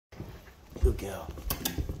Good girl.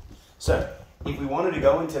 So, if we wanted to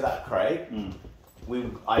go into that crate, we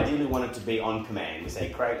ideally want it to be on command. We say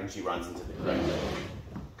crate and she runs into the crate.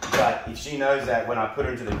 But if she knows that when I put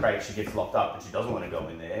her into the crate, she gets locked up and she doesn't want to go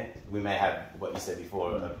in there, we may have, what you said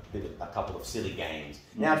before, a couple of silly games.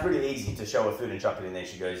 Now it's pretty easy to show her food and chuck it in there,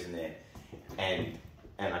 she goes in there. And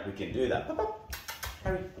like we can do that.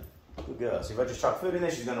 Harry, good girl. So if I just chuck food in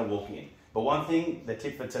there, she's going to walk in. But one thing, the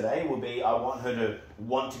tip for today will be I want her to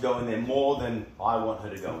want to go in there more than I want her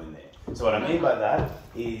to go in there. So what I mean by that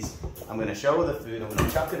is I'm going to show her the food, I'm going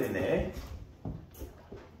to chuck it in there.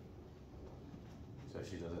 So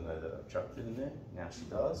she doesn't know that I've chucked it in there. Now she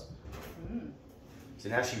does. So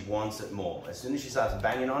now she wants it more. As soon as she starts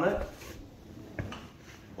banging on it,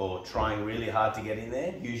 or trying really hard to get in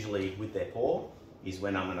there, usually with their paw, is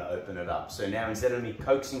when I'm going to open it up. So now instead of me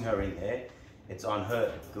coaxing her in there, it's on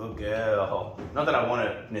her. Good girl. Not that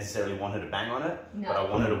I necessarily want her to bang on it, but I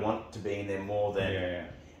want her to want to be in there more than...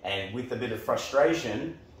 And with a bit of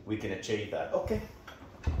frustration, we can achieve that. Okay.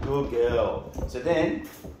 Good girl. So then,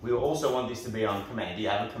 we also want this to be on command. Do you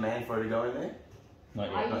have a command for her to go in there?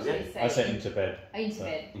 Not yet. Not yet? I said into bed. Into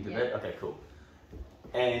bed. Into bed? Okay, cool.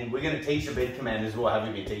 And we're going to teach a bed command as well. Have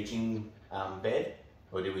we been teaching bed?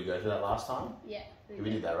 Or did we go through that last time? Yeah. We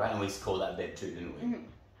did that, right? And we call that bed too, didn't we?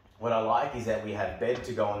 What I like is that we have bed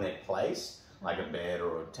to go on their place, like a bed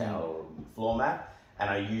or a towel or a floor mat. And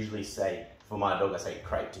I usually say, for my dog, I say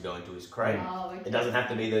crate to go into his crate. Oh, okay. It doesn't have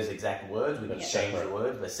to be those exact words. We can change the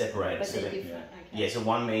words, but separate. But So they're that, different. yeah, so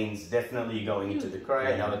one means definitely going into the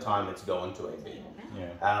crate, another time it's going to a bed.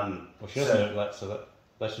 Well, she doesn't know that, so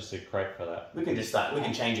let's just do crate for that. We can just start, we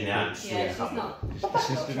can change it out. Yeah, she's not.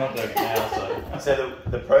 She's not doing it now, so. So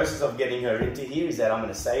the process of getting her into here is that I'm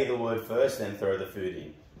going to say the word first, then throw the food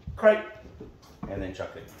in. Crate, and then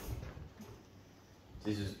chuck it.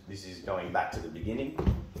 This is going back to the beginning.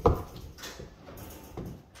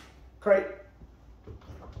 Crate.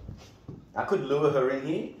 I could lure her in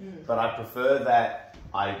here, but I prefer that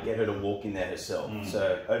I get her to walk in there herself.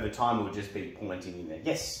 So over time it will just be pointing in there.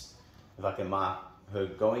 Yes. If I can mark her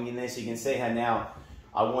going in there, so you can see how now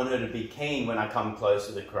I want her to be keen when I come close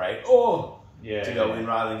to the crate. To go in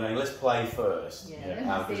rather than going, let's play first.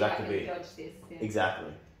 Because that could be dodge this.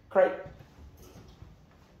 exactly. Crate.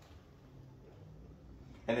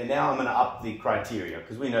 And then now I'm going to up the criteria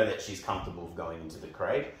because we know that she's comfortable with going into the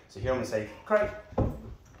crate. So here I'm going to say crate.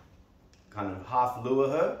 Kind of half lure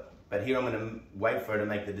her, but here I'm going to wait for her to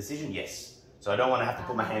make the decision. Yes. So I don't want to have to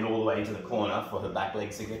put my hand all the way into the corner for her back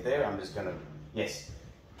legs to get there. I'm just going to, yes,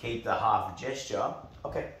 keep the half gesture,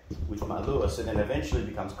 okay, with my lure. So then eventually it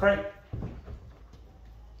becomes crate.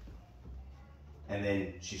 And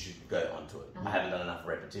then she should go onto it. I haven't done enough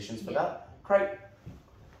repetitions for that. Crate.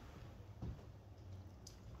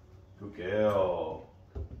 Good girl.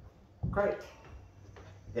 Crate.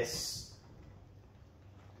 Yes.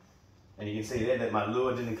 And you can see there that my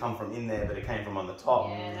lure didn't come from in there, but it came from on the top.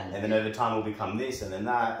 And then over time will become this and then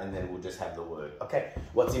that, and then we'll just have the word. Okay.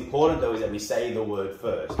 What's important though is that we say the word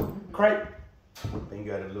first. Crate. Then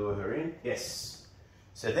go to lure her in. Yes.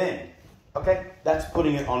 So then, okay, that's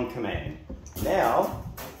putting it on command. Now,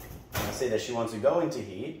 I see that she wants to go into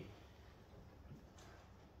here.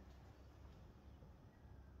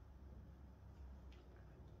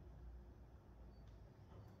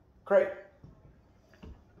 Crate.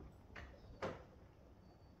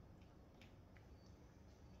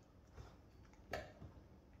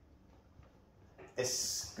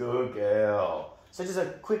 Yes, good girl. So just a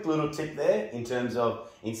quick little tip there in terms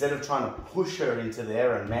of instead of trying to push her into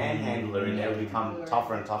there and manhandle her in there, will become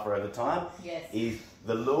tougher and tougher over time. Is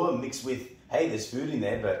the lure mixed with, hey, there's food in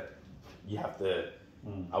there, but you have to,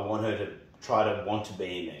 I want her to try to want to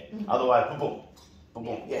be in there. Otherwise, boom, boom, boom,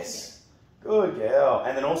 boom. Yes. Good girl.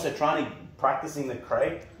 And then also practicing the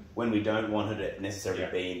crate when we don't want her to necessarily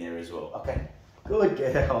be in there as well. Okay. Good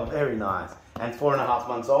girl. Very nice. And 4.5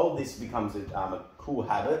 months old, this becomes a cool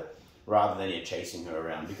habit rather than you chasing her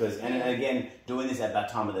around. Because, and again, doing this at that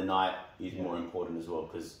time of the night is more important as well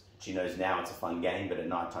because she knows now it's a fun game, but at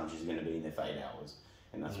night time she's going to be in there for 8 hours.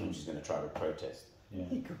 And that's when she's going to try to protest. Yeah.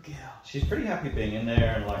 Good girl. She's pretty happy being in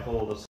there and like all the